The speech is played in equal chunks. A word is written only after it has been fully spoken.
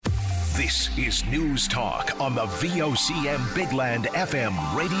This is News Talk on the VOCM Bigland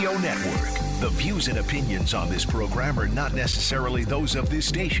FM radio network. The views and opinions on this program are not necessarily those of this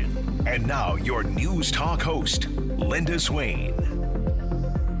station. And now your News Talk host, Linda Swain.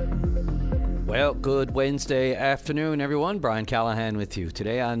 Well, good Wednesday afternoon, everyone. Brian Callahan with you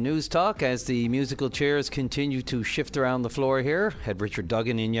today on News Talk as the musical chairs continue to shift around the floor here. Had Richard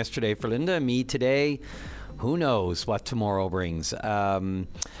Duggan in yesterday for Linda, me today. Who knows what tomorrow brings.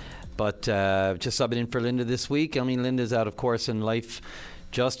 But just subbing in for Linda this week. I mean, Linda's out of course and life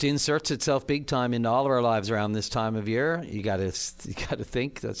just inserts itself big time into all of our lives around this time of year. You got to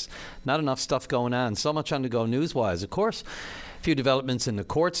think that's not enough stuff going on. So much on the go news-wise. Of course, a few developments in the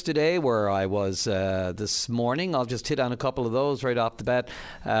courts today where I was this morning. I'll just hit on a couple of those right off the bat.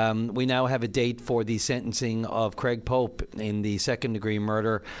 We now have a date for the sentencing of Craig Pope in the second-degree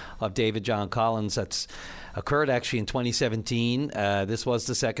murder of David John Collins. That's occurred actually in 2017. This was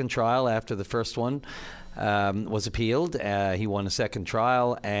the second trial after the first one was appealed. He won a second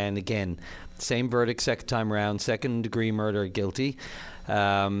trial, and again, same verdict second time around, second-degree murder, guilty.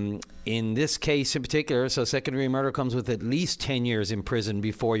 In this case in particular, so second-degree murder comes with at least 10 years in prison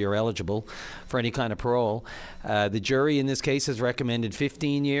before you're eligible for any kind of parole. The jury in this case has recommended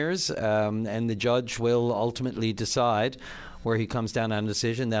 15 years, and the judge will ultimately decide where he comes down on a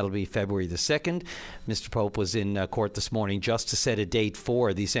decision. That'll be February the 2nd. Mr. Pope was in court this morning just to set a date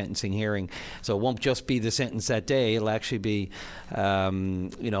for the sentencing hearing. So it won't just be the sentence that day. It'll actually be,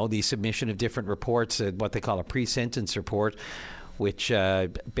 the submission of different reports, what they call a pre-sentence report, which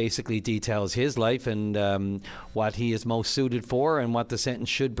basically details his life and what he is most suited for and what the sentence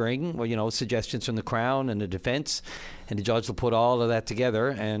should bring. Well, suggestions from the Crown and the defense. And the judge will put all of that together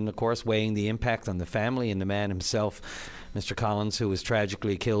and, of course, weighing the impact on the family and the man himself, Mr. Collins, who was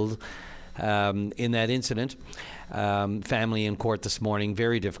tragically killed in that incident. Family in court this morning,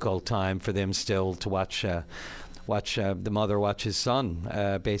 very difficult time for them still to watch the mother watch his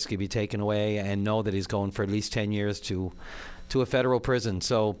son basically be taken away and know that he's going for at least 10 years to a federal prison.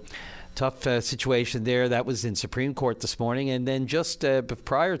 So tough situation there. That was in Supreme Court this morning. And then just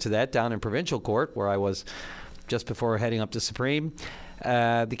prior to that, down in Provincial Court, where I was just before heading up to Supreme,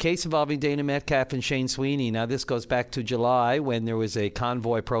 the case involving Dana Metcalfe and Shane Sweeney. Now, this goes back to July when there was a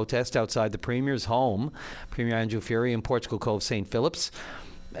convoy protest outside the Premier's home, Premier Andrew Furey in Portugal Cove, St. Philip's.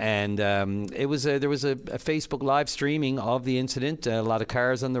 And there was a Facebook live streaming of the incident. A lot of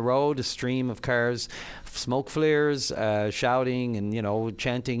cars on the road, a stream of cars, smoke flares, shouting and,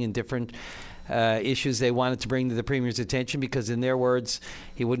 chanting and different issues they wanted to bring to the Premier's attention because, in their words,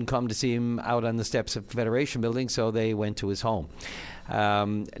 he wouldn't come to see him out on the steps of Federation Building, so they went to his home.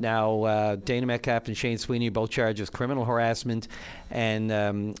 Now, Dana Metcalfe and Shane Sweeney are both charged with criminal harassment and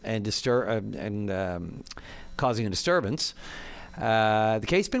causing a disturbance. The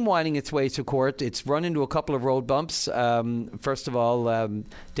case has been winding its way to court. It's run into a couple of road bumps. First of all,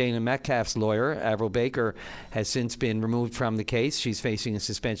 Dana Metcalfe's lawyer, Avril Baker, has since been removed from the case. She's facing a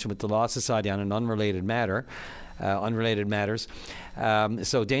suspension with the Law Society on an unrelated matters.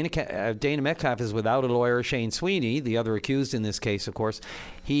 So Dana Metcalfe is without a lawyer. Shane Sweeney, the other accused in this case, of course,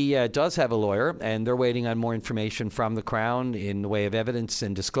 he does have a lawyer, and they're waiting on more information from the Crown in the way of evidence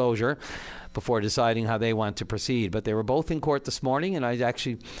and disclosure before deciding how they want to proceed. But they were both in court this morning, and I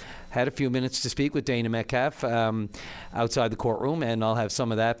actually had a few minutes to speak with Dana Metcalfe outside the courtroom, and I'll have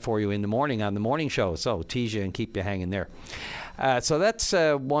some of that for you in the morning on the morning show. So tease you and keep you hanging there. So that's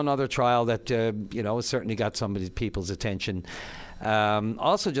one other trial that, certainly got some of people's attention.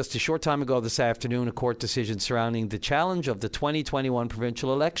 Also, just a short time ago this afternoon, a court decision surrounding the challenge of the 2021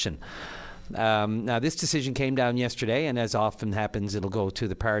 provincial election. Now, this decision came down yesterday, and as often happens, it'll go to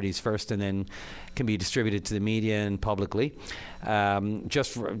the parties first and then can be distributed to the media and publicly.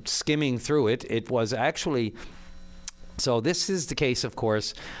 Just skimming through it, it was actually... So this is the case, of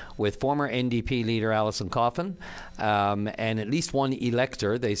course, with former NDP leader Alison Coffin and at least one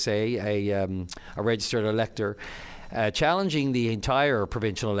elector, they say, a registered elector, challenging the entire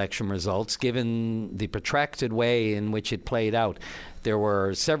provincial election results given the protracted way in which it played out. There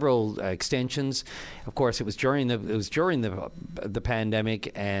were several extensions. Of course, it was during the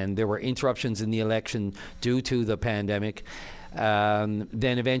pandemic, and there were interruptions in the election due to the pandemic. Then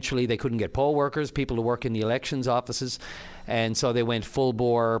eventually they couldn't get poll workers, people to work in the elections offices, and so they went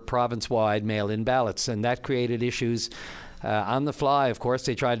full-bore, province-wide mail-in ballots, and that created issues. On the fly, of course,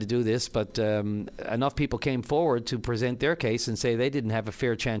 they tried to do this, but enough people came forward to present their case and say they didn't have a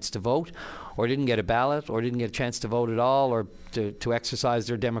fair chance to vote, or didn't get a ballot, or didn't get a chance to vote at all, or to exercise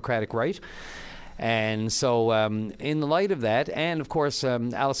their democratic right. And so in the light of that, and of course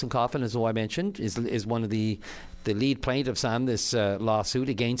Alison Coffin, as I mentioned, is one of the the lead plaintiffs on this lawsuit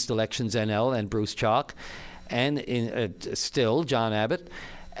against Elections NL and Bruce Chalk, and still John Abbott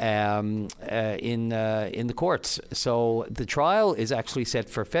in the courts. So the trial is actually set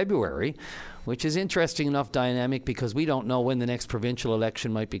for February, which is interesting enough dynamic because we don't know when the next provincial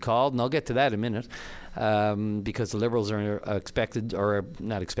election might be called, and I'll get to that in a minute, because the Liberals are expected, or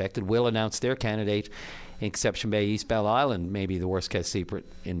not expected, will announce their candidate in Conception Bay, East Bell Island, maybe the worst kept secret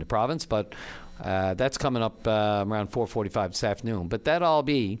in the province, but that's coming up around 4:45 this afternoon. But that all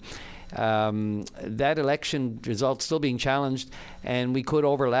be that election result still being challenged, and we could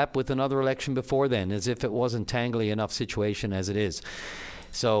overlap with another election before then, as if it wasn't tangly enough situation as it is.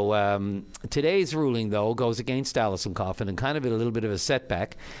 So today's ruling, though, goes against Alison Coffin and kind of a little bit of a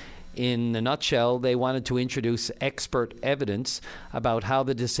setback. In a nutshell, they wanted to introduce expert evidence about how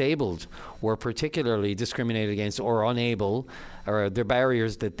the disabled were particularly discriminated against or unable, or the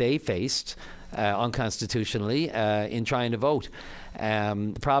barriers that they faced unconstitutionally in trying to vote.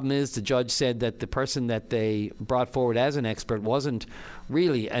 The problem is the judge said that the person that they brought forward as an expert wasn't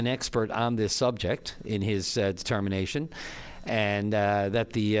really an expert on this subject in his determination, and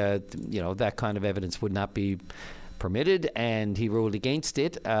that that kind of evidence would not be permitted, and he ruled against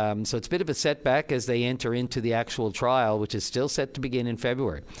it. So it's a bit of a setback as they enter into the actual trial, which is still set to begin in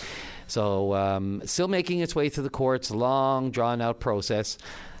February. So still making its way through the courts, long, drawn-out process.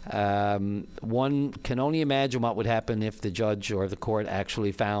 One can only imagine what would happen if the judge or the court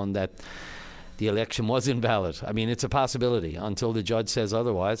actually found that the election was invalid. I mean, it's a possibility until the judge says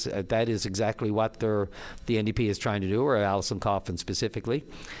otherwise. That is exactly what the NDP is trying to do, or Alison Coffin specifically,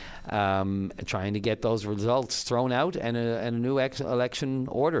 trying to get those results thrown out and a new election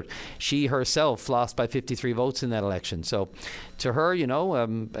ordered. She herself lost by 53 votes in that election. So to her,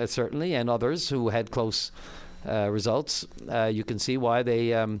 certainly, and others who had close results, you can see why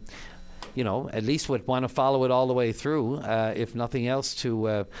they at least would want to follow it all the way through, if nothing else,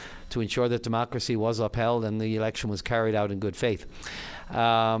 to ensure that democracy was upheld and the election was carried out in good faith.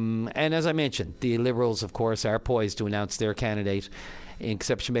 And as I mentioned, the Liberals, of course, are poised to announce their candidate in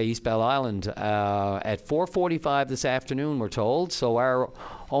Conception Bay, East Bell Island at 4:45 this afternoon, we're told. So our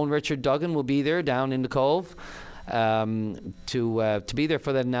own Richard Duggan will be there down in the Cove to be there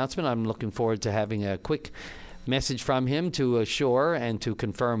for that announcement. I'm looking forward to having a quick message from him to assure and to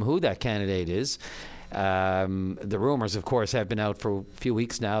confirm who that candidate is. The rumors, of course, have been out for a few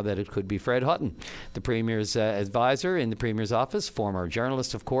weeks now that it could be Fred Hutton, the Premier's advisor in the Premier's office, former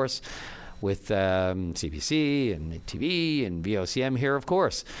journalist, of course, with CBC and TV and VOCM here, of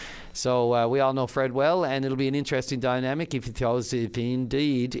course. So we all know Fred well, and it'll be an interesting dynamic if he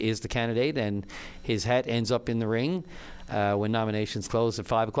indeed is the candidate and his hat ends up in the ring when nominations close at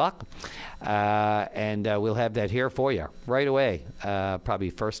 5 o'clock. And we'll have that here for you right away, probably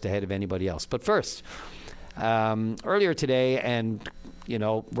first ahead of anybody else. But first, earlier today, and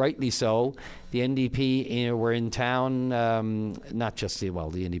rightly so, the NDP were in town, not just the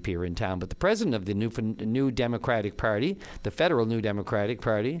NDP are in town, but the president of the New Democratic Party, the Federal New Democratic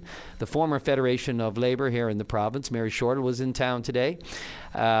Party, the former Federation of Labour here in the province, Mary Shortall, was in town today,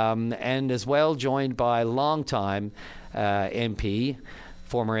 and as well joined by longtime MP,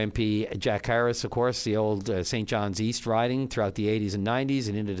 former MP Jack Harris, of course, the old St. John's East riding throughout the 80s and 90s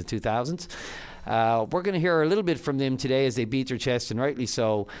and into the 2000s. We're going to hear a little bit from them today as they beat their chest, and rightly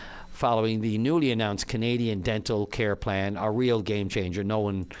so, following the newly announced Canadian Dental Care Plan, a real game changer. No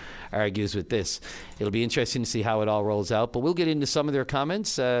one argues with this. It'll be interesting to see how it all rolls out, but we'll get into some of their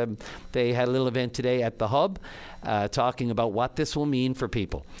comments. They had a little event today at the Hub talking about what this will mean for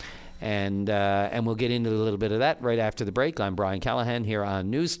people. And we'll get into a little bit of that right after the break. I'm Brian Callahan here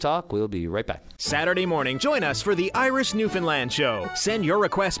on News Talk. We'll be right back. Saturday morning, join us for the Irish Newfoundland Show. Send your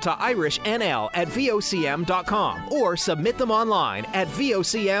request to irishnl@vocm.com or submit them online at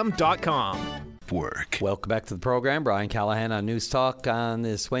vocm.com. Work. Welcome back to the program. Brian Callahan on News Talk on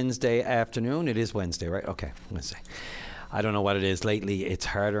this Wednesday afternoon. It is Wednesday, right? Okay, Wednesday. I don't know what it is lately. It's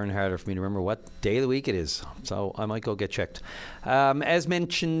harder and harder for me to remember what day of the week it is. So I might go get checked. As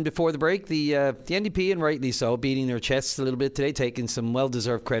mentioned before the break, the NDP, and rightly so, beating their chests a little bit today, taking some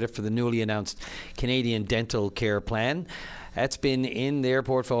well-deserved credit for the newly announced Canadian Dental Care Plan. That's been in their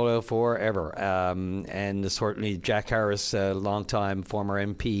portfolio forever. And certainly Jack Harris, a long-time former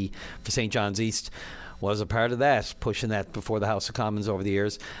MP for St. John's East, was a part of that, pushing that before the House of Commons over the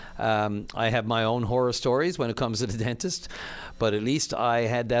years. I have my own horror stories when it comes to the dentist, but at least I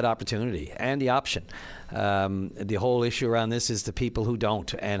had that opportunity and the option The whole issue around this is the people who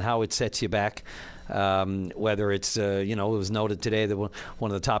don't and how it sets you back. Whether it's, it was noted today that one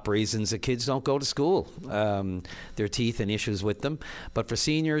of the top reasons that kids don't go to school, their teeth and issues with them. But for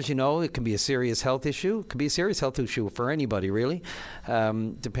seniors, it can be a serious health issue. It can be a serious health issue for anybody, really,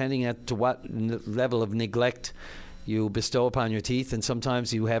 depending to what level of neglect you bestow upon your teeth. And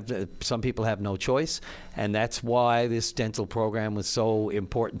sometimes some people have no choice. And that's why this dental program was so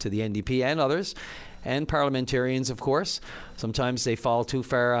important to the NDP and others. And parliamentarians, of course. Sometimes they fall too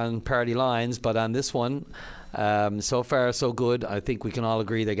far on party lines, but on this one, so far so good. I think we can all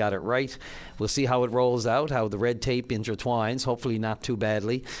agree they got it right. We'll see how it rolls out, how the red tape intertwines, hopefully not too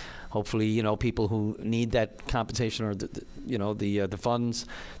badly. Hopefully, people who need that compensation or the funds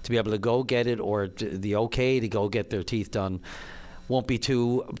to be able to go get it, or the okay to go get their teeth done, won't be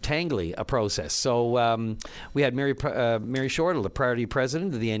too tangly a process. So we had Mary Shortall, the party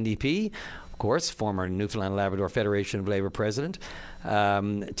president of the NDP, of course, former Newfoundland and Labrador Federation of Labour president,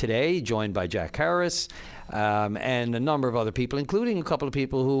 today, joined by Jack Harris and a number of other people, including a couple of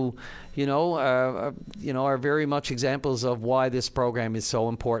people who, are very much examples of why this program is so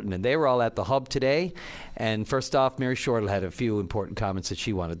important. And they were all at the hub today. And first off, Mary Shortall had a few important comments that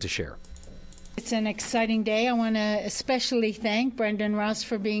she wanted to share. It's an exciting day. I want to especially thank Brendan Ross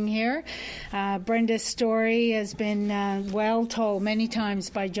for being here. Brenda's story has been well told many times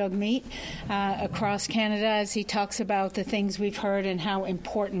by Jugmeet across Canada as he talks about the things we've heard and how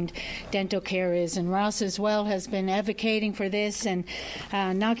important dental care is. And Ross as well has been advocating for this and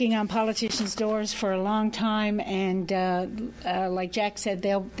knocking on politicians' doors for a long time. And like Jack said,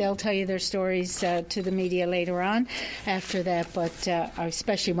 they'll tell you their stories to the media later on after that. But I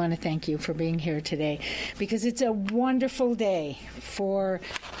especially want to thank you for being here today, because it's a wonderful day for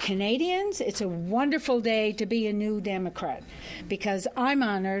Canadians. It's a wonderful day to be a New Democrat, because I'm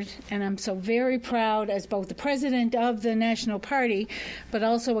honored and I'm so very proud as both the president of the National Party but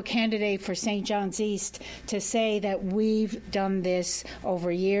also a candidate for St. John's East to say that we've done this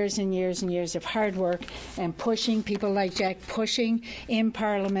over years and years and years of hard work and pushing, people like Jack pushing in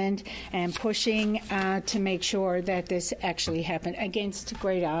Parliament and pushing to make sure that this actually happened against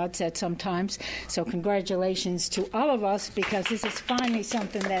great odds at some times. So congratulations to all of us, because this is finally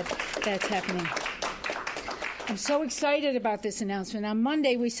something that's happening. I'm so excited about this announcement. On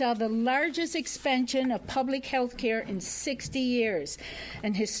Monday, we saw the largest expansion of public health care in 60 years,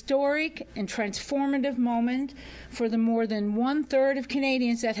 an historic and transformative moment for the more than one-third of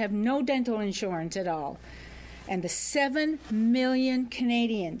Canadians that have no dental insurance at all, and the 7 million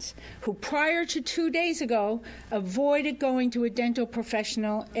Canadians who prior to 2 days ago avoided going to a dental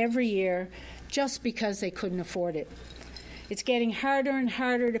professional every year just because they couldn't afford it. It's getting harder and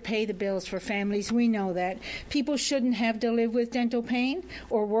harder to pay the bills for families. We know that. People shouldn't have to live with dental pain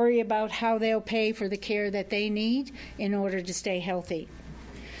or worry about how they'll pay for the care that they need in order to stay healthy.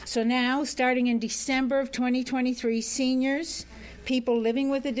 So now, starting in December of 2023, seniors, people living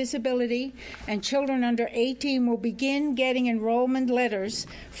with a disability, and children under 18 will begin getting enrollment letters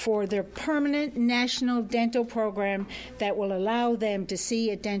for their permanent national dental program that will allow them to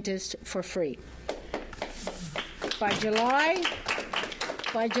see a dentist for free. By July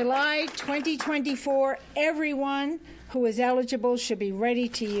 2024, everyone who is eligible should be ready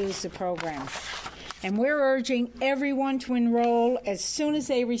to use the program. And we're urging everyone to enroll as soon as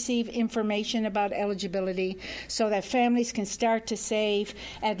they receive information about eligibility so that families can start to save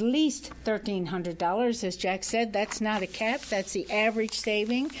at least $1,300. As Jack said, that's not a cap. That's the average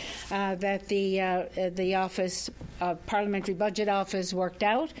saving that the office, Parliamentary Budget Office, worked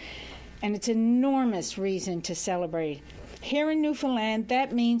out. And it's an enormous reason to celebrate. Here in Newfoundland,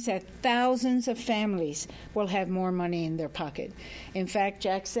 that means that thousands of families will have more money in their pocket. In fact,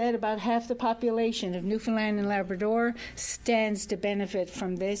 Jack said about half the population of Newfoundland and Labrador stands to benefit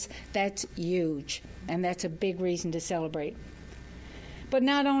from this. That's huge, and that's a big reason to celebrate. But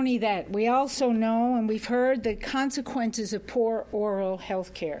not only that, we also know and we've heard the consequences of poor oral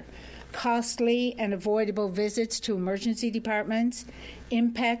health care. Costly and avoidable visits to emergency departments,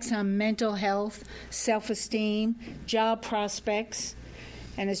 impacts on mental health, self-esteem, job prospects.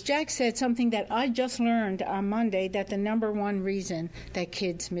 And as Jack said, something that I just learned on Monday, that the number one reason that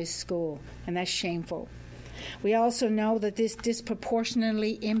kids miss school, and that's shameful. We also know that this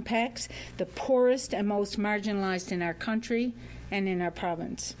disproportionately impacts the poorest and most marginalized in our country and in our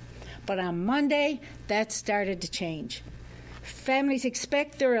province. But on Monday, that started to change. Families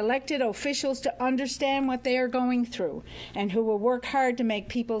expect their elected officials to understand what they are going through and who will work hard to make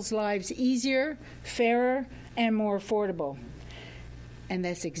people's lives easier, fairer, and more affordable. And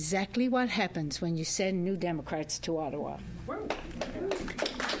that's exactly what happens when you send New Democrats to Ottawa.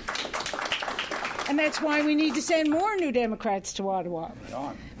 And that's why we need to send more New Democrats to Ottawa.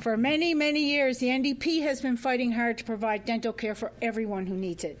 For many, many years, the NDP has been fighting hard to provide dental care for everyone who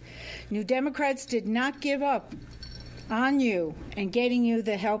needs it. New Democrats did not give up on you and getting you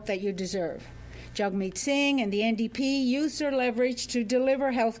the help that you deserve. Jagmeet Singh and the NDP used their leverage to deliver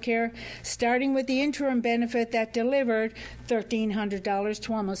health care, starting with the interim benefit that delivered $1,300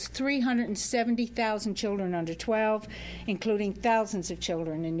 to almost 370,000 children under 12, including thousands of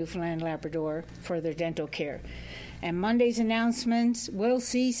children in Newfoundland and Labrador for their dental care. And Monday's announcements will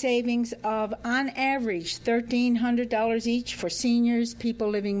see savings of, on average, $1,300 each for seniors, people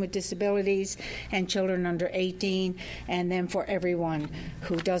living with disabilities, and children under 18, and then for everyone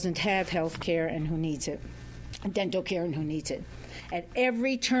who doesn't have health care and who needs it, dental care and who needs it. At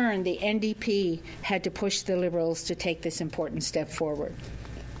every turn, the NDP had to push the Liberals to take this important step forward.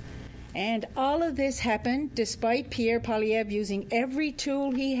 And all of this happened despite Pierre Poilievre using every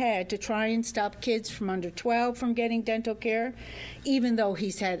tool he had to try and stop kids from under 12 from getting dental care, even though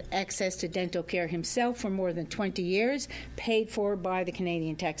he's had access to dental care himself for more than 20 years, paid for by the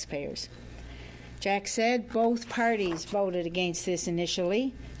Canadian taxpayers. Jack said both parties voted against this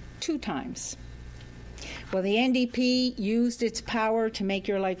initially 2 times. Well, the NDP used its power to make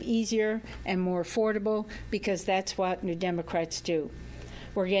your life easier and more affordable because that's what New Democrats do.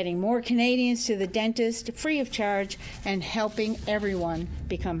 We're getting more Canadians to the dentist free of charge and helping everyone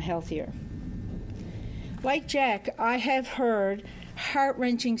become healthier. Like Jack, I have heard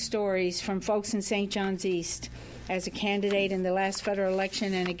heart-wrenching stories from folks in St. John's East as a candidate in the last federal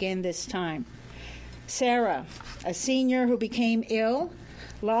election and again this time. Sarah, a senior who became ill,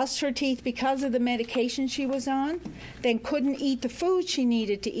 lost her teeth because of the medication she was on, then couldn't eat the food she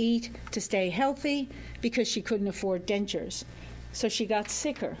needed to eat to stay healthy because she couldn't afford dentures. So she got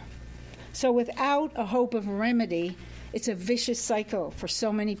sicker. So without a hope of a remedy, it's a vicious cycle for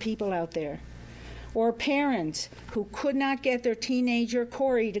so many people out there. Or parents who could not get their teenager,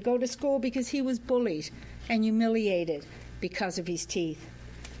 Corey, to go to school because he was bullied and humiliated because of his teeth.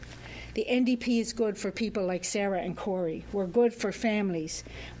 The NDP is good for people like Sarah and Corey. We're good for families.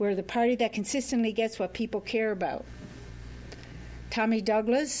 We're the party that consistently gets what people care about. Tommy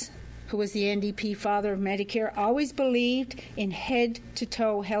Douglas, who was the NDP father of Medicare, always believed in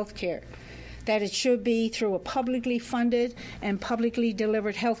head-to-toe health care, that it should be through a publicly funded and publicly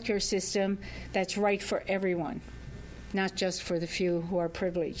delivered health care system that's right for everyone, not just for the few who are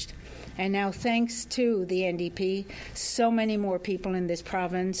privileged. And now, thanks to the NDP, so many more people in this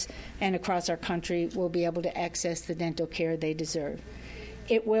province and across our country will be able to access the dental care they deserve.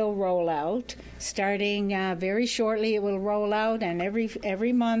 It will roll out. Starting very shortly, it will roll out, and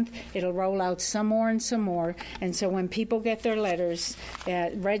every month it'll roll out some more and some more. And so when people get their letters,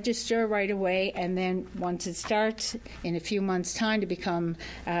 register right away, and then once it starts in a few months' time to become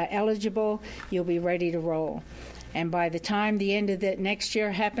eligible, you'll be ready to roll. And by the time the end of the next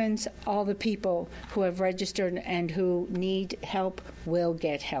year happens, all the people who have registered and who need help will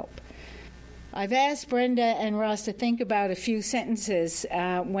get help. I've asked Brenda and Ross to think about a few sentences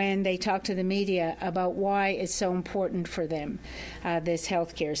when they talk to the media about why it's so important for them, this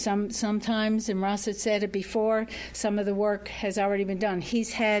health care. Sometimes, and Ross had said it before, some of the work has already been done.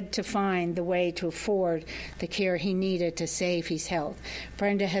 He's had to find the way to afford the care he needed to save his health.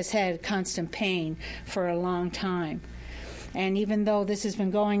 Brenda has had constant pain for a long time. And even though this has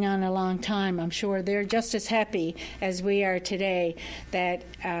been going on a long time, I'm sure they're just as happy as we are today that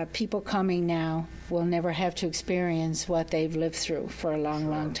people coming now will never have to experience what they've lived through for a long,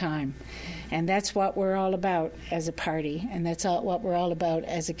 long time. And that's what we're all about as a party, and that's what we're all about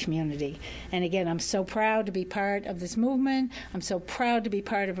as a community. And again, I'm so proud to be part of this movement. I'm so proud to be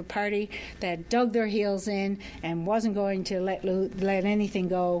part of a party that dug their heels in and wasn't going to let anything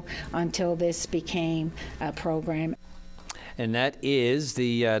go until this became a program. And that is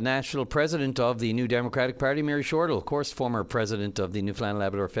the national president of the New Democratic Party, Mary Shortall, of course, former president of the Newfoundland and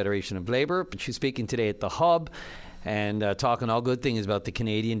Labrador Federation of Labour. But she's speaking today at the Hub and talking all good things about the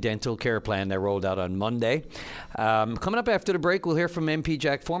Canadian dental care plan that rolled out on Monday. Coming up after the break, we'll hear from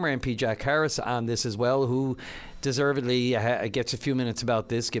former MP Jack Harris on this as well, who deservedly gets a few minutes about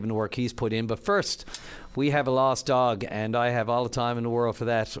this, given the work he's put in. But first, we have a lost dog, and I have all the time in the world for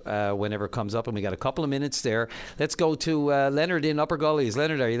that whenever it comes up, and we got a couple of minutes there. Let's go to Leonard in Upper Gullies.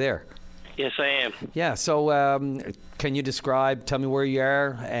 Leonard, are you there? Yes, I am. Yeah, so can you tell me where you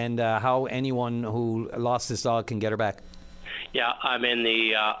are and how anyone who lost this dog can get her back? Yeah, I'm in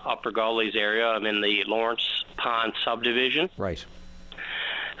the Upper Gullies area. I'm in the Lawrence Pond subdivision. Right.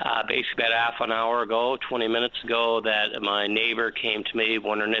 basically about half an hour ago, 20 minutes ago, that my neighbor came to me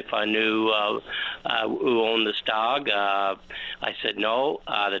wondering if I knew who owned this dog. I said no.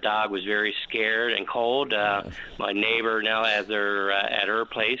 The dog was very scared and cold. My neighbor now has her at her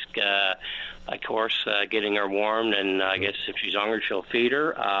place, of course, getting her warmed, and I guess if she's hungry, she'll feed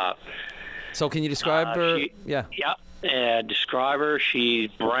her. So can you describe her? Yeah. Describe her. She's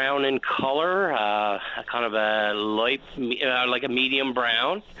brown in color, kind of a light, like a medium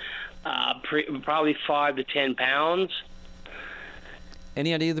brown, probably 5 to 10 pounds.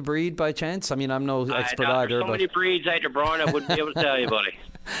 Any idea of the breed by chance? I mean, I'm no expert either. There's so many breeds out there, Brian, I wouldn't be able to tell you, buddy.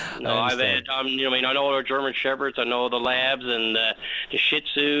 No, I've had, I know the German Shepherds, I know the Labs and the Shih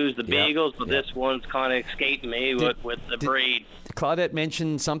Tzus, the Beagles, but this one's kind of escaping me with the breed. Did Claudette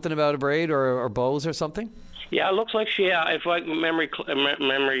mention something about a braid or bows or something? Yeah, it looks like she. If like memory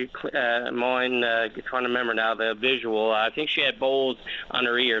mine, trying to remember now the visual. I think she had bows on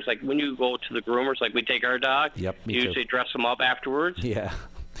her ears. Like when you go to the groomers, like we take our dog. Yep, me you too. usually dress them up afterwards. Yeah,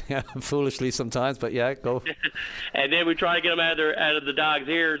 foolishly sometimes, but yeah, go. And then we try to get them out of the dog's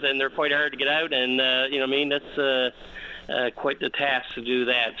ears, and they're quite hard to get out. And you know what I mean? That's quite the task to do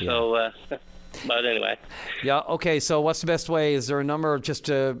that. Yeah. So. But anyway. Yeah, okay, so what's the best way? Is there a number? Just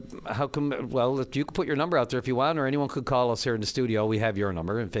how come? Well, you can put your number out there if you want, or anyone could call us here in the studio. We have your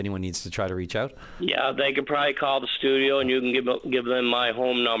number if anyone needs to try to reach out. Yeah, they could probably call the studio, and you can give them my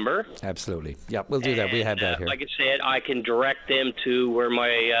home number. Absolutely. Yeah, we'll do that. We have that here. Like I said, I can direct them to where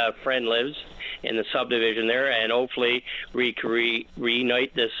my friend lives in the subdivision there, and hopefully we can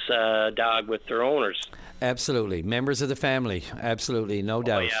reunite this dog with their owners. Absolutely. Members of the family. Absolutely. No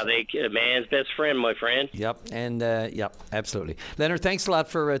doubt. Oh, yeah. Man's best friend, my friend. Yep. And, absolutely. Leonard, thanks a lot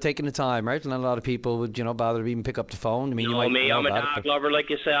for taking the time, right? Not a lot of people would, bother to even pick up the phone. I mean, I'm a dog lover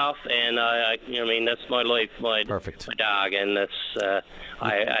like yourself, and, that's my life, Perfect. My dog. And that's,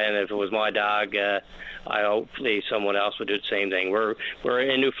 and if it was my dog, I hopefully someone else would do the same thing. We're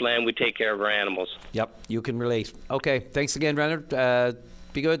in Newfoundland. We take care of our animals. Yep. You can relate. Okay. Thanks again, Leonard.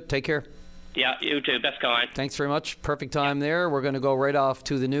 Be good. Take care. Yeah, you too. Best kind. Thanks very much. Perfect time there. We're going to go right off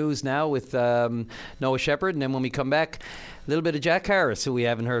to the news now with Noah Shepherd, and then when we come back, a little bit of Jack Harris, who we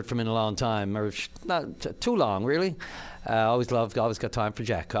haven't heard from in a long time, or not too long, really. Always got time for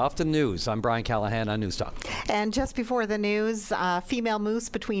Jack. Off to the news. I'm Brian Callahan on News Talk. And just before the news, female moose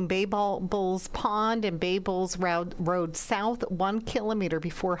between Bay Bulls Pond and Bay Bulls Road South, 1 kilometer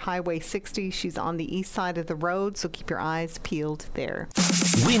before Highway 60. She's on the east side of the road, so keep your eyes peeled there.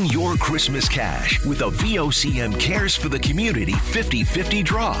 Win your Christmas cash with a VOCM Cares for the Community 50/50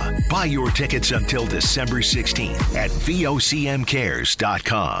 draw. Buy your tickets until December 16th at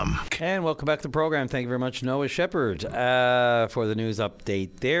VOCMcares.com. And welcome back to the program. Thank you very much, Noah Shepherd, for the news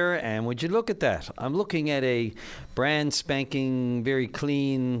update there. And would you look at that? I'm looking at a brand spanking, very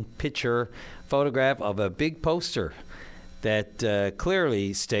clean photograph of a big poster that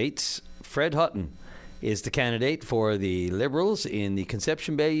clearly states Fred Hutton is the candidate for the Liberals in the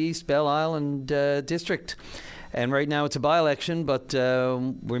Conception Bay East Belle Island district. And right now it's a by-election, but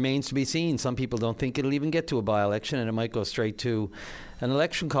remains to be seen. Some people don't think it'll even get to a by-election, and it might go straight to an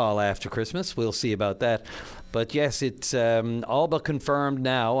election call after Christmas. We'll see about that. But yes, it's all but confirmed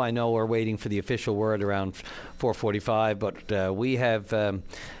now. I know we're waiting for the official word around 4:45, but we have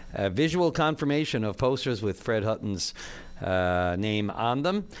visual confirmation of posters with Fred Hutton's name on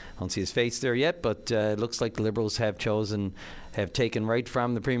them. I don't see his face there yet, but it looks like the Liberals have taken right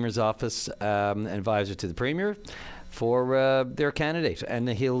from the Premier's office an advisor to the Premier for their candidate. And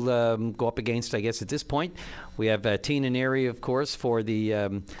he'll go up against, I guess at this point, we have Tina Neary, of course, for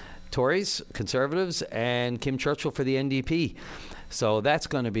the Tories, Conservatives, and Kim Churchill for the NDP. So that's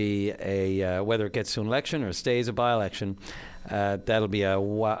going to be whether it gets to an election or stays a by-election, that'll be a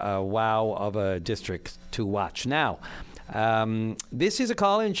wow of a district to watch. Now, this is a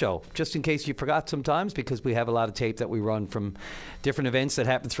call-in show, just in case you forgot sometimes, because we have a lot of tape that we run from different events that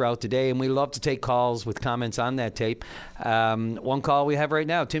happen throughout the day, and we love to take calls with comments on that tape. One call we have right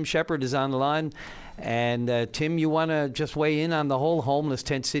now, Tim Shepherd is on the line. And Tim, you want to just weigh in on the whole homeless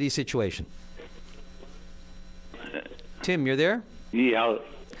tent city situation? Tim, you're there? Yeah.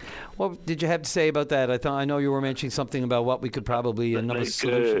 What did you have to say about that? I know you were mentioning something about what we could probably another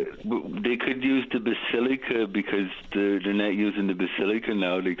solution. They could use the basilica because they're not using the basilica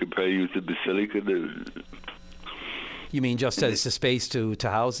now. They could probably use the basilica. You mean just as a space to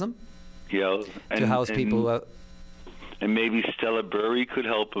house them? Yeah. To house people? And maybe Stella Burry could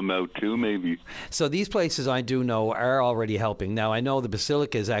help them out too, maybe. So these places I do know are already helping. Now, I know the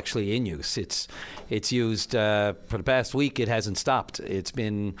Basilica is actually in use. It's used for the past week. It hasn't stopped. It's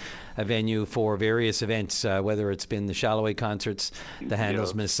been a venue for various events, whether it's been the Shalloway concerts, the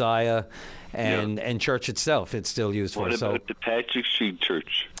Handel's Messiah, and church itself. It's still used for. What about the Patrick Street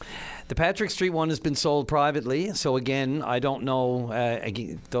Church? The Patrick Street one has been sold privately, so again, I don't know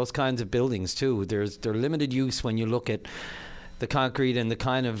those kinds of buildings too. They're limited use when you look at the concrete and the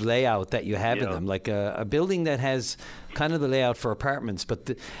kind of layout that you have in them. Like a building that has kind of the layout for apartments,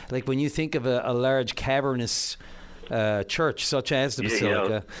 but like when you think of a large cavernous church such as the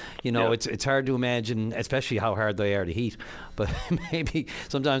Basilica, it's hard to imagine, especially how hard they are to heat. But maybe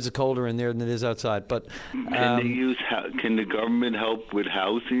sometimes it's colder in there than it is outside. But can the government help with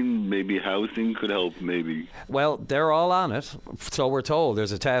housing? Maybe housing could help. Maybe. Well, they're all on it, so we're told.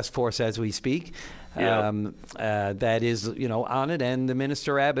 There's a task force as we speak. That is, on it, and the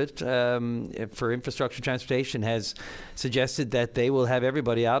Minister Abbott for Infrastructure Transportation has suggested that they will have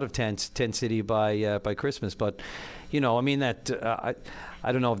everybody out of tent city by Christmas. But,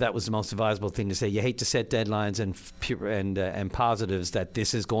 I don't know if that was the most advisable thing to say. You hate to set deadlines and positives that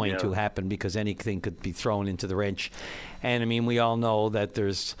this is going to happen, because anything could be thrown into the wrench. And I mean, we all know that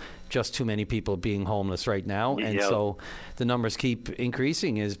there's just too many people being homeless right now, and so the numbers keep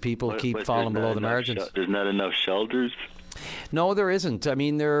increasing as people keep falling below the margins. There's not enough shelters. No, there isn't. I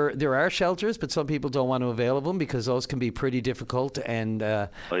mean, there are shelters, but some people don't want to avail of them because those can be pretty difficult and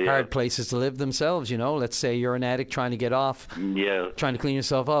hard places to live themselves. Let's say you're an addict trying to get off, trying to clean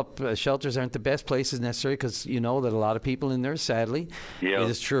yourself up. Shelters aren't the best places necessarily, because you know that a lot of people in there, sadly, it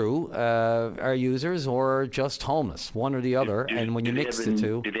is true, are users or just homeless, one or the other. And when you mix the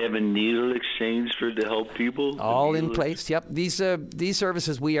two, do they have a needle exchange to help people? All in place. Yep. These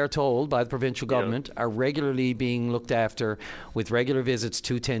services, we are told by the provincial government, are regularly being looked after with regular visits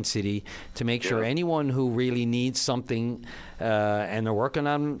to Tent City to make sure anyone who really needs something, and they're working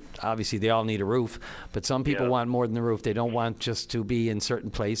on, obviously they all need a roof, but some people want more than the roof. They don't want just to be in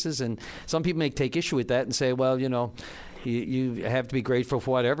certain places, and some people may take issue with that and say, well, you have to be grateful for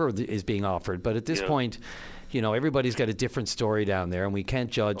whatever is being offered. But at this point, everybody's got a different story down there, and we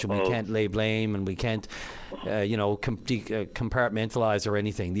can't judge, and we can't lay blame, and we can't, compartmentalize or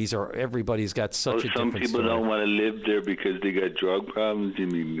anything. Everybody's got such a different story. Some people don't want to live there because they got drug problems. You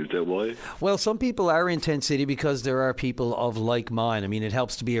mean, is that why? Well, some people are in Tent City because there are people of like mind. I mean, it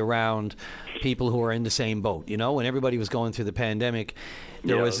helps to be around people who are in the same boat. When everybody was going through the pandemic,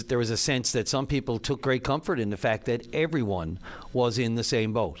 there was a sense that some people took great comfort in the fact that everyone was in the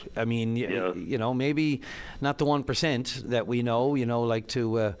same boat. I mean, maybe not the 1% that we know, like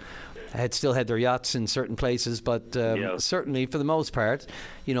to had still had their yachts in certain places, but certainly for the most part,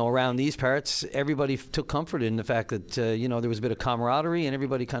 around these parts, everybody took comfort in the fact that there was a bit of camaraderie, and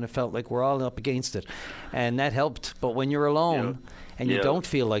everybody kind of felt like we're all up against it, and that helped. But when you're alone and you don't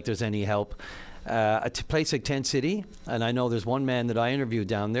feel like there's any help, a place like Tent City, and I know there's one man that I interviewed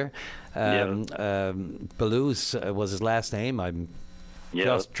down there, Belouz was his last name. I'm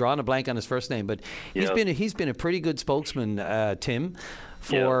just drawing a blank on his first name, but he's been a pretty good spokesman, Tim,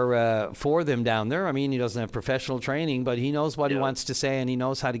 for them down there. I mean, he doesn't have professional training, but he knows what he wants to say, and he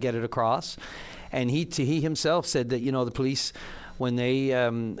knows how to get it across. And he himself said that the police, when they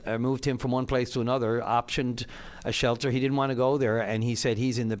moved him from one place to another, optioned a shelter. He didn't want to go there, and he said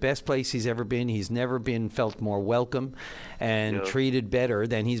he's in the best place he's ever been. He's never felt more welcome and treated better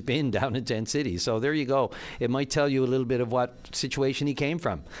than he's been down in Tent City. So there you go. It might tell you a little bit of what situation he came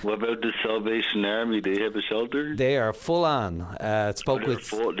from. What about the Salvation Army? They have a shelter? They are full on. They're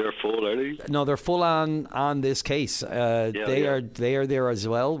full, are they? No, they're full on this case. They are there as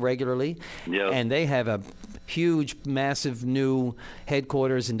well regularly, and they have a huge, massive new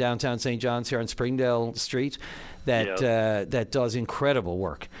headquarters in downtown St. John's here on Springdale Street that does incredible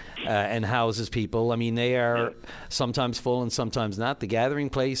work and houses people. I mean, they are sometimes full and sometimes not. The Gathering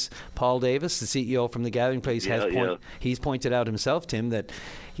Place, Paul Davis, the CEO from the Gathering Place, he's pointed out himself, Tim, that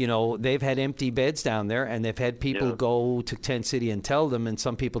they've had empty beds down there, and they've had people go to Tent City and tell them, and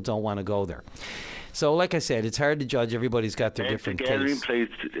some people don't want to go there. So, like I said, it's hard to judge. Everybody's got their different case. The Gathering Place,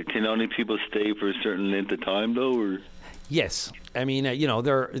 can only people stay for a certain length of time, though? Or? Yes. I mean,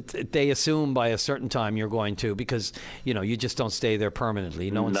 they assume by a certain time you're going to, because, you just don't stay there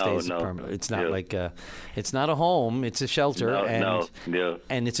permanently. No one stays there permanently. It's not like it's not a home. It's a shelter.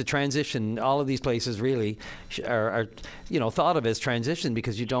 And it's a transition. All of these places really are thought of as transition,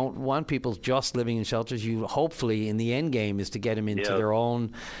 because you don't want people just living in shelters. You hopefully, in the end game, is to get them into their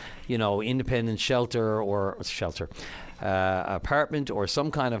own independent shelter or apartment or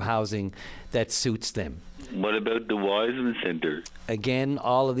some kind of housing that suits them. What about the Wiseman Centre? Again,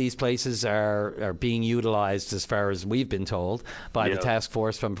 all of these places are being utilised, as far as we've been told, by the task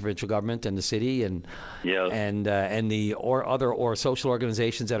force from provincial government and the city, and the other social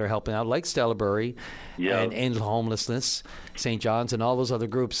organisations that are helping out, like Stella Burry and End Homelessness, St. John's, and all those other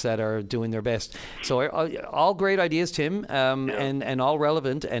groups that are doing their best. So all great ideas, Tim, and all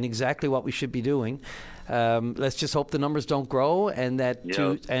relevant and exactly what we should be doing. Let's just hope the numbers don't grow, and that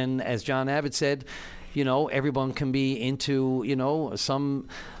and as John Abbott said, everyone can be into, some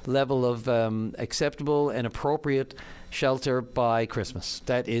level of acceptable and appropriate shelter by Christmas.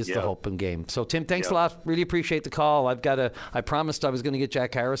 That is the hope and game. So, Tim, thanks a lot. Really appreciate the call. I promised I was going to get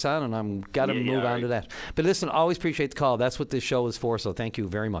Jack Harris on, and I'm got to move on to that. But listen, always appreciate the call. That's what this show is for, so thank you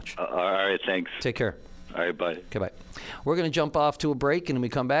very much. All right, thanks. Take care. All right, bye. Okay, bye. We're going to jump off to a break, and when we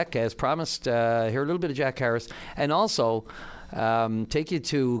come back, as promised, hear a little bit of Jack Harris, and also take you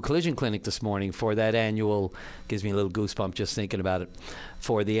to Collision Clinic this morning for that annual, gives me a little goosebump just thinking about it,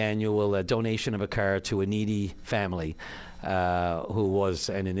 for the annual donation of a car to a needy family who was,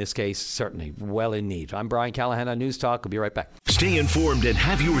 and in this case, certainly well in need. I'm Brian Callahan on News Talk. We'll be right back. Stay informed and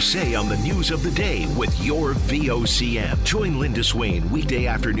have your say on the news of the day with your VOCM. Join Linda Swain weekday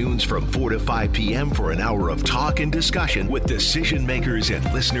afternoons from 4 to 5 p.m. for an hour of talk and discussion with decision makers and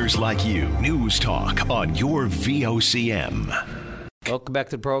listeners like you. News Talk on your VOCM. Welcome back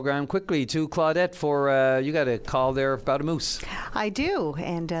to the program. Quickly to Claudette for, you got a call there about a moose. I do,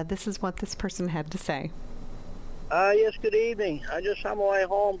 and this is what this person had to say. Yes, good evening. I just on my way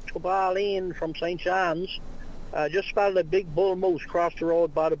home to Barleen from St. John's. Just spotted a big bull moose across the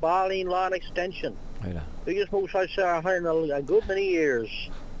road by the Barleen Lawn Extension. Biggest moose I saw in a good many years.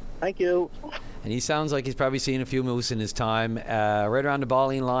 Thank you. And he sounds like he's probably seen a few moose in his time. Right around the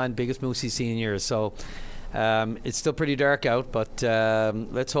Barleen line, biggest moose he's seen in years. So it's still pretty dark out, but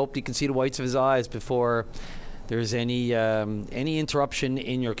let's hope you can see the whites of his eyes before there's any interruption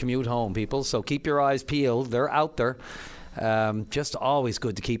in your commute home, people. So keep your eyes peeled. They're out there. Just always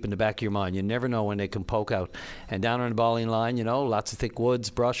good to keep in the back of your mind. You never know when they can poke out. And down on the Balling line, lots of thick woods,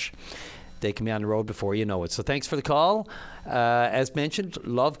 brush. They can be on the road before you know it. So thanks for the call. As mentioned,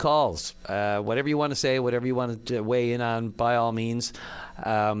 love calls. Whatever you want to say, whatever you want to weigh in on, by all means.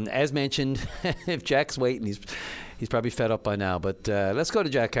 As mentioned, if Jack's waiting, he's probably fed up by now. But let's go to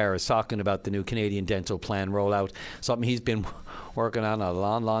Jack Harris talking about the new Canadian dental plan rollout, something he's been working on a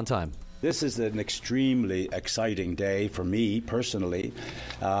long, long time. This is an extremely exciting day for me personally,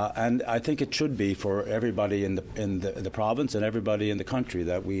 and I think it should be for everybody in the province and everybody in the country,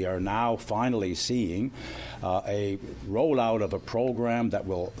 that we are now finally seeing a rollout of a program that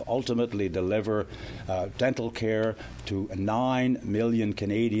will ultimately deliver dental care to 9 million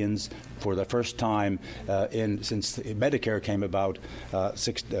Canadians for the first time since Medicare came about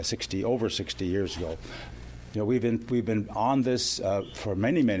over 60 years ago. We've been on this for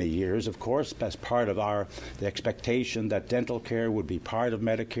many years, of course, as part of the expectation that dental care would be part of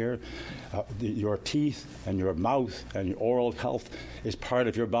Medicare. Your teeth and your mouth and your oral health is part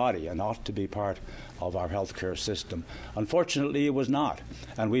of your body and ought to be part of our healthcare system. Unfortunately, it was not,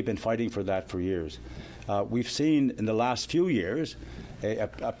 and we've been fighting for that for years. We've seen in the last few years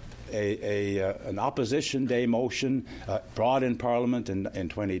an opposition day motion brought in Parliament in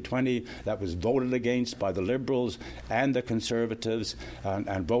 2020 that was voted against by the Liberals and the Conservatives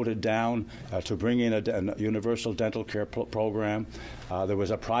and voted down to bring in a universal dental care program. There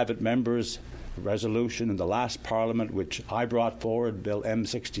was a private member's resolution in the last Parliament which I brought forward, Bill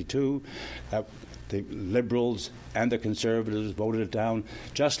M62, that the Liberals and the Conservatives voted it down.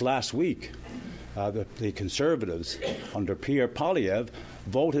 Just last week, the Conservatives under Pierre Poilievre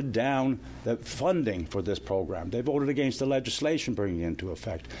voted down the funding for this program. They voted against the legislation bringing it into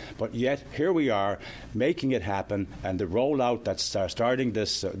effect. But yet, here we are, making it happen, and the rollout that's starting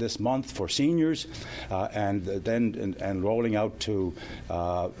this month for seniors, and rolling out to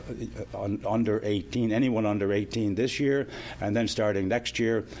under 18, anyone under 18 this year, and then starting next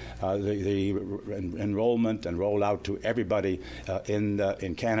year, the enrollment and rollout to everybody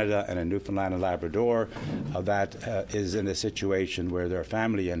in Canada and in Newfoundland and Labrador that is in a situation where their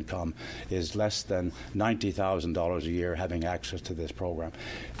family income is less than $90,000 a year, having access to this program.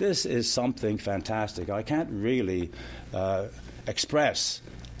 This is something fantastic. I can't really express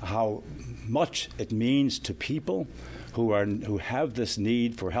how much it means to people who have this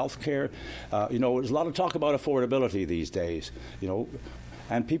need for health care. There's a lot of talk about affordability these days.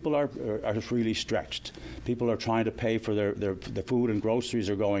 And people are really stretched. People are trying to pay for the food and groceries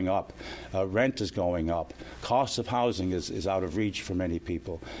are going up. Rent is going up. Cost of housing is out of reach for many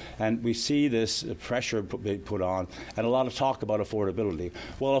people. And we see this pressure being put on and a lot of talk about affordability.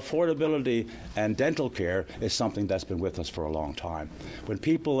 Well, affordability and dental care is something that's been with us for a long time. When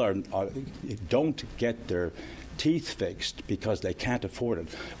people don't get their teeth fixed because they can't afford it.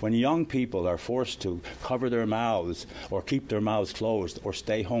 When young people are forced to cover their mouths or keep their mouths closed or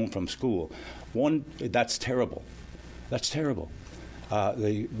stay home from school, that's terrible. That's terrible.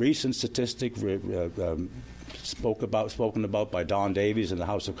 The recent statistic spoken about by Don Davies in the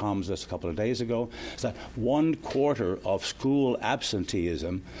House of Commons just a couple of days ago is that 1/4 of school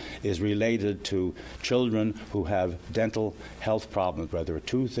absenteeism is related to children who have dental health problems, whether a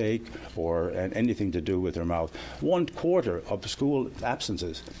toothache or anything to do with their mouth. 1/4 of school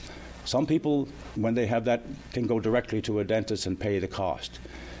absences. Some people, when they have that, can go directly to a dentist and pay the cost.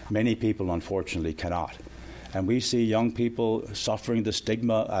 Many people, unfortunately, cannot. And we see young people suffering the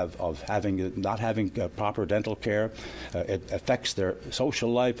stigma of not having proper dental care. It affects their social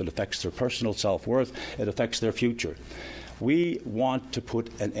life. It affects their personal self-worth. It affects their future. We want to put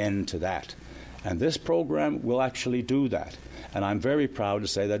an end to that. And this program will actually do that. And I'm very proud to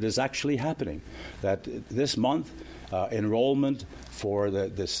say that it's actually happening. That this month, enrollment for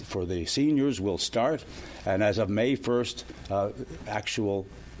the seniors will start. And as of May 1st, actual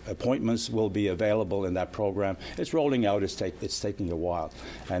appointments will be available in that program. It's rolling out. It's taking a while,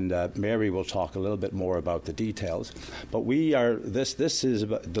 and Mary will talk a little bit more about the details. But we are this is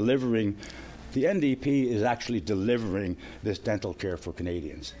about delivering. The NDP is actually delivering this dental care for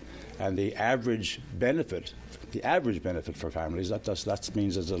Canadians, and the average benefit for families, that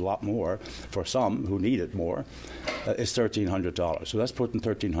means there's a lot more for some who need it more, is $1,300. So that's putting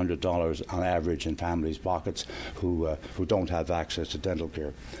 $1,300 on average in families' pockets who don't have access to dental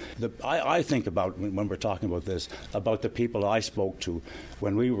care. I think about, when we're talking about this, about the people I spoke to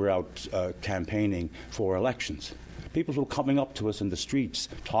when we were out campaigning for elections. People who are coming up to us in the streets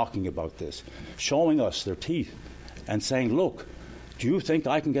talking about this, showing us their teeth and saying, look, do you think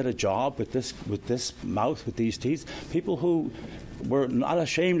I can get a job with this mouth, with these teeth? People who were not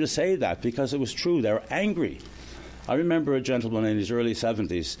ashamed to say that because it was true. They were angry. I remember a gentleman in his early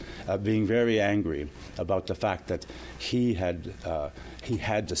 70s being very angry about the fact that he had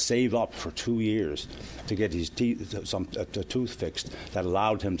to save up for 2 years to get his teeth, a tooth fixed that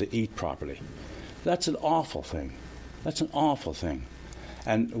allowed him to eat properly. That's an awful thing. That's an awful thing.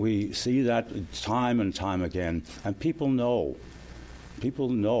 And we see that time and time again. And people know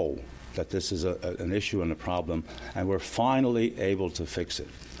that this is an issue and a problem, and we're finally able to fix it.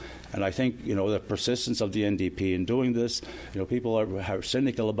 And I think, the persistence of the NDP in doing this, people are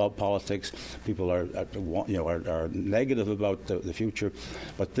cynical about politics, people are negative about the future,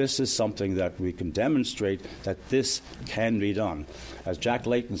 but this is something that we can demonstrate that this can be done. As Jack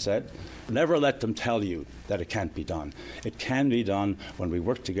Layton said, never let them tell you that it can't be done. It can be done when we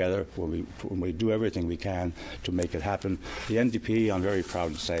work together, when we do everything we can to make it happen. The NDP, I'm very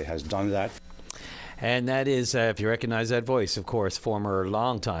proud to say, has done that. And that is, if you recognize that voice, of course, former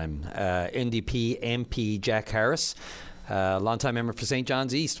longtime NDP MP Jack Harris, longtime member for St.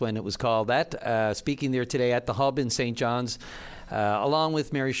 John's East when it was called that, speaking there today at the Hub in St. John's, along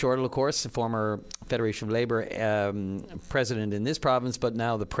with Mary Shortall, of course, the former Federation of Labour president in this province, but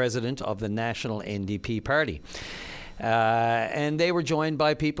now the president of the National NDP Party. And they were joined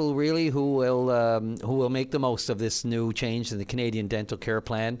by people really who will make the most of this new change in the Canadian Dental Care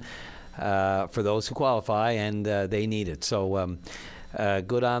Plan for those who qualify, and they need it. So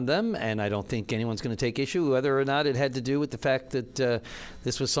good on them, and I don't think anyone's going to take issue whether or not it had to do with the fact that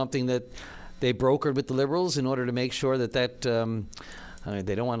this was something that they brokered with the Liberals in order to make sure that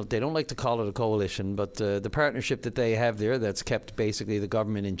they don't like to call it a coalition, but the partnership that they have there that's kept basically the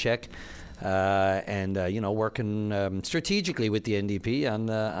government in check, and working strategically with the NDP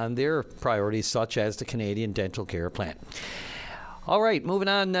on their priorities, such as the Canadian Dental Care Plan. All right, moving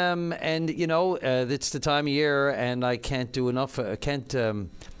on, it's the time of year, and I can't do enough. Can't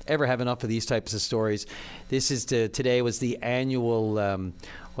ever have enough of these types of stories. Today was the annual,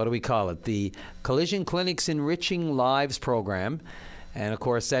 what do we call it? The Collision Clinics Enriching Lives program. And, of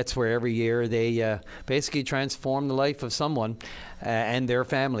course, that's where every year they basically transform the life of someone and their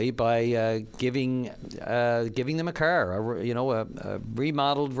family by giving them a car, a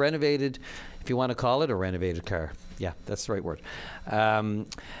remodeled, renovated, if you want to call it a renovated car. Yeah, that's the right word. A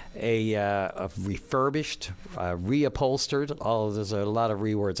refurbished, reupholstered. There's a lot of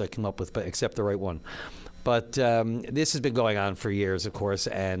words I came up with, but except the right one. But this has been going on for years, of course,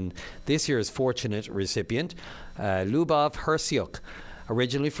 and this year's fortunate recipient, Lubov Hersiuk,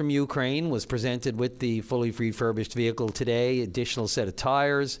 originally from Ukraine, was presented with the fully refurbished vehicle today, additional set of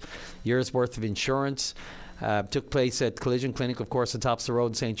tyres, year's worth of insurance. Took place at Collision Clinic, of course, at Tops of the Road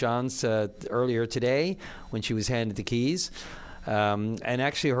in St. John's earlier today when she was handed the keys. And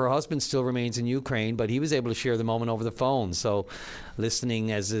actually her husband still remains in Ukraine, but he was able to share the moment over the phone. So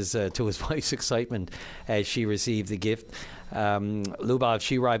listening as is to his wife's excitement as she received the gift. Lubov,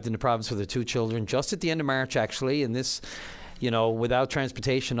 she arrived in the province with her 2 children just at the end of March, actually, and this, without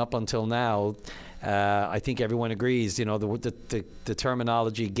transportation up until now, I think everyone agrees, the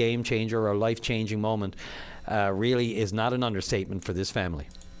terminology game changer or life-changing moment really is not an understatement for this family.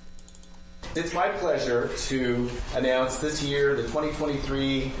 It's my pleasure to announce this year the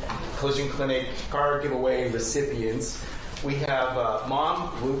 2023 Collision Clinic car giveaway recipients. We have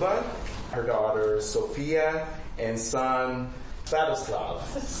mom, Luba, her daughter, Sophia, and son, Stanislav.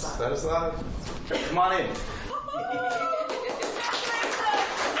 Stanislav? Come on in.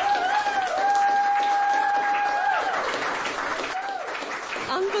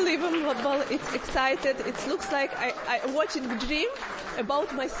 Unbelievable, it's excited. It looks like I'm watching a dream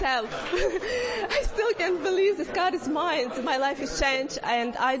about myself. I still can't believe this car is mine. My life has changed,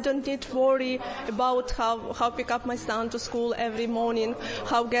 and I don't need to worry about how pick up my son to school every morning,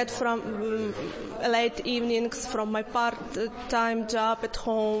 how get from late evenings from my part-time job at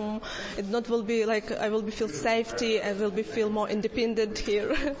home. It not will be like I will be feel safety and will be feel more independent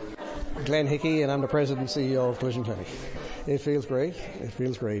here. Glenn Hickey, and I'm the president and CEO of Collision Clinic. It feels great. It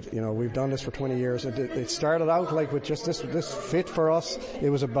feels great. We've done this for 20 years. It started out like with just this fit for us.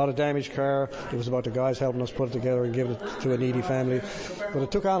 It was about a damaged car. It was about the guys helping us put it together and give it to a needy family. But it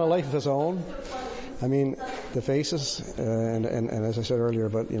took on a life of its own. I mean, the faces, and as I said earlier,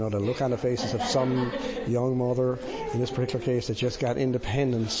 but the look on the faces of some young mother, in this particular case, that just got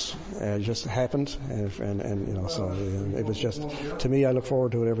independence, just happened, and so it was just, to me, I look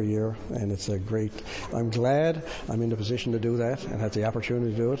forward to it every year, and it's a great. I'm glad I'm in the position to do that and have the opportunity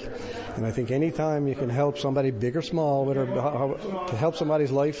to do it, and I think any time you can help somebody, big or small, to help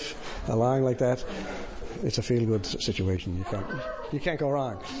somebody's life along like that, it's a feel-good situation. You can't go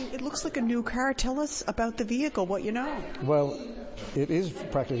wrong. It looks like a new car. Tell us about the vehicle, what you know. Well, it is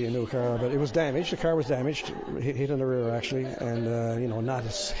practically a new car, but it was damaged. The car was damaged, hit in the rear actually, and not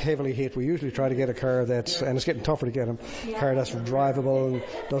as heavily hit. We usually try to get a car that's, and it's getting tougher to get them, a car that's drivable and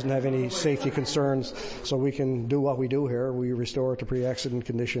doesn't have any safety concerns, so we can do what we do here. We restore it to pre-accident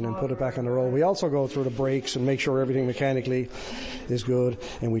condition and put it back on the road. We also go through the brakes and make sure everything mechanically is good,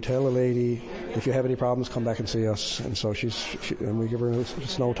 and we tell the lady, if you have any problems, come back and see us. And so and we give her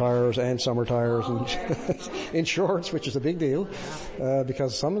snow tires and summer tires and insurance, which is a big deal.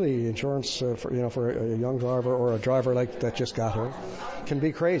 Because some of the insurance for a young driver or a driver like that just got her can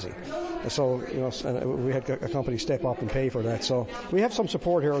be crazy. So we had a company step up and pay for that. So we have some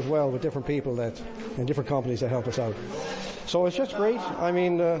support here as well with different people and different companies that help us out. So it's just great. I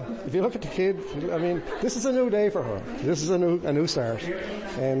mean, if you look at the kid, I mean, this is a new day for her. This is a new start,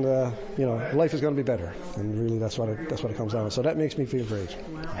 and life is going to be better. And really, that's what it comes down to. So that makes me feel great.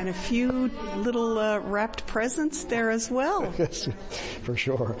 And a few little wrapped presents there as well. Yes, for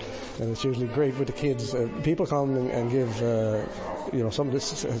sure. And it's usually great with the kids. People come and give. Some of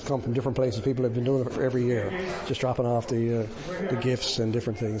this has come from different places. People have been doing it for every year, just dropping off the gifts and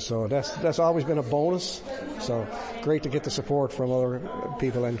different things. So that's always been a bonus. So great to get the support from other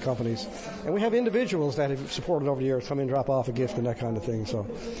people and companies. And we have individuals that have supported over the years come in, drop off a gift and that kind of thing. So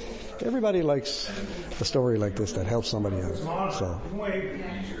everybody likes a story like this that helps somebody out. So,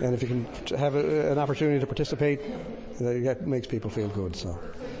 and if you can have an opportunity to participate, that makes people feel good. So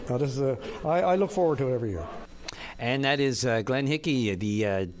this is I look forward to it every year. And that is Glenn Hickey,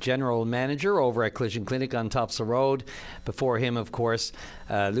 the general manager over at Collision Clinic on Tops of the Road. Before him, of course,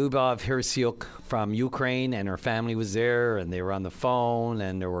 Lubov Hirsiuk from Ukraine, and her family was there, and they were on the phone,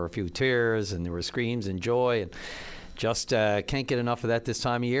 and there were a few tears, and there were screams and joy, and just can't get enough of that this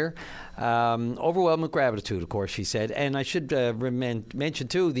time of year. Overwhelmed with gratitude, of course, she said. And I should mention,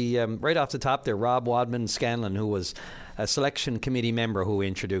 too, the right off the top there, Rob Wadman Scanlon, who was a selection committee member who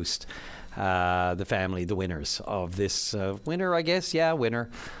introduced the family, the winners of this winner of this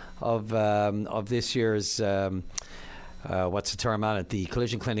year's what's the term on it? The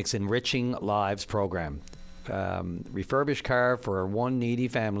Collision Clinic's Enriching Lives program. Refurbished car for one needy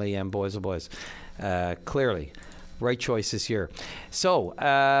family, and boys, oh boys, clearly right choice this year. So,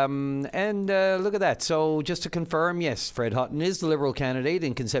 look at that. So, just to confirm, yes, Fred Hutton is the Liberal candidate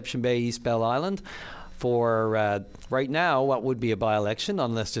in Conception Bay, East Bell Island, for right now what would be a by-election,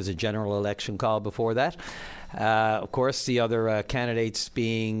 unless there's a general election called before that. Of course, the other candidates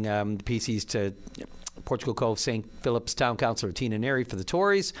being PC's to Portugal Cove St. Philip's Town Councillor Tina Neary for the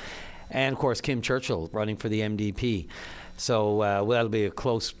Tories, and, of course, Kim Churchill running for the MDP. So that'll be a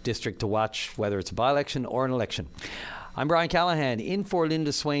close district to watch, whether it's a by-election or an election. I'm Brian Callahan, in for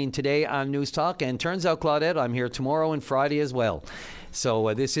Linda Swain today on News Talk. And turns out, Claudette, I'm here tomorrow and Friday as well.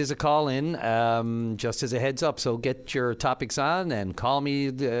 So this is a call-in, just as a heads up. So get your topics on and call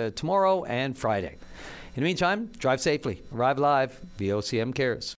me tomorrow and Friday. In the meantime, drive safely, arrive alive, VOCM cares.